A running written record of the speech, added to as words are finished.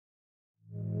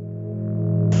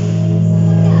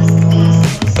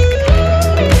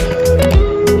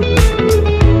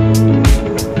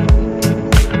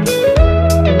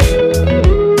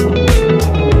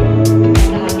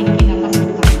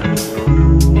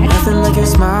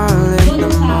smile in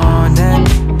the morning,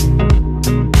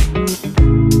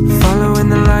 following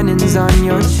the linings on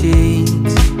your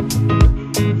cheeks.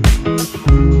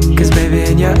 'Cause baby,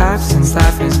 in your absence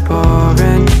life is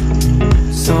boring,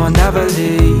 so I'll never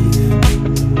leave.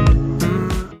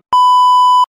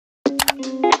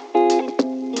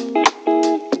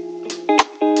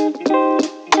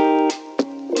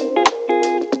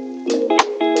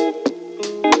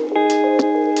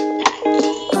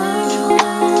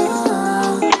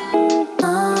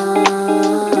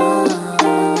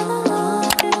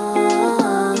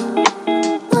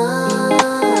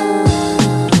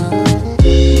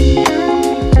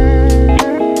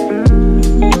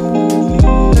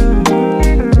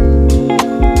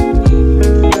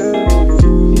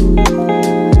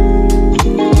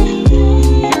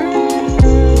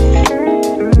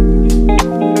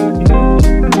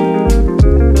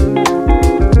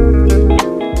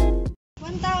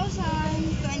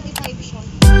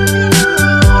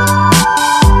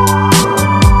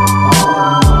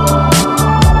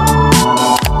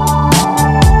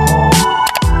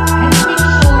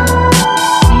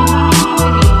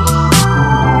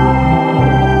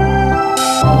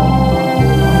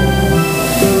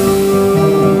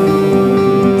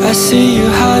 I see you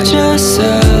hide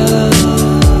yourself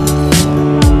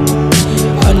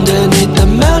underneath the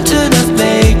mountain of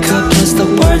makeup, plus the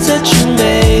words that you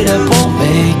made up won't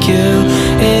make you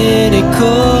any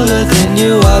cooler than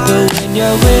you are. But when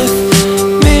you're with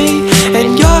me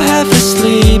and you're half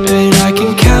asleep, and I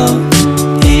can count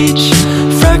each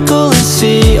freckle and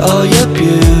see all your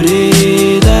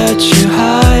beauty that you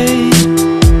hide.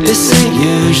 This ain't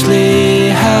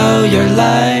usually how you're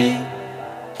like.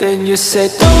 Then you say,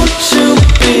 don't you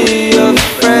be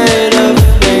afraid of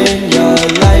when your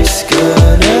life's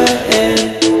gonna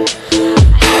end.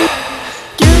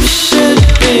 You should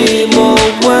be more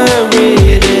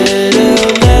worried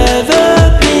it'll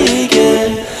never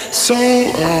begin. So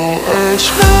I'll ask,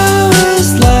 how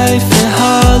is life in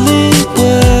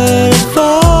Hollywood if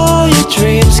all your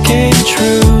dreams came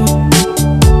true?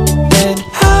 And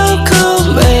how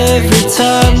come every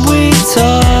time we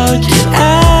talk you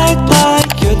act like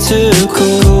too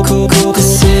cool? The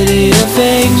city of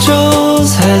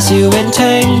angels has you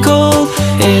entangled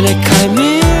in a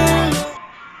chimera.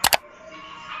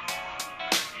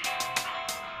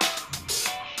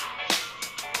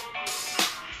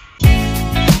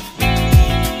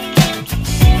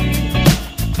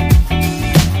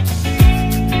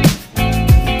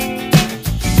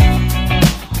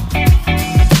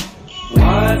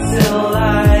 What's it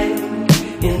like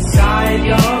inside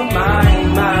your mind,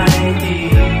 my dear?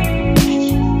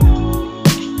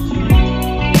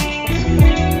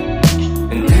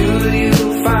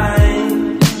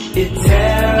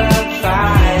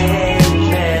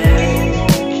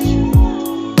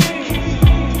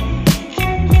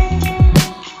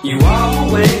 You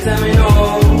always let me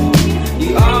know,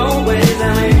 you always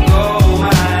let me go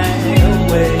my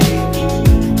way.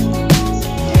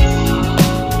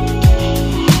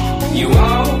 You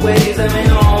always let me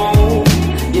know,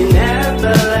 you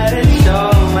never let it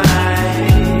show my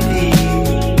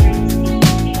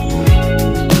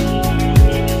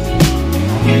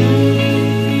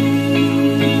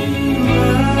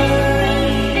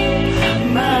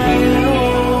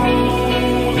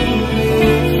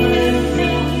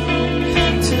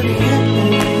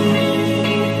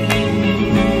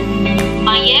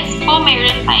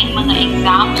Mayroon tayong mga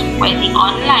exams, pwedeng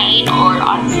online or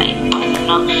on-site po,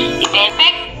 no? Depende,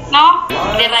 no?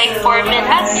 Derived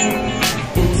formulas.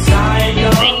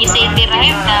 When you say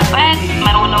derived, dapat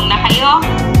marunong na kayo,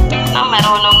 no?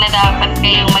 Marunong na dapat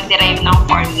kayong mag-derive ng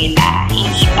formula.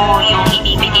 Hindi po yung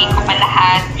ibibigay ko pa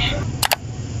lahat.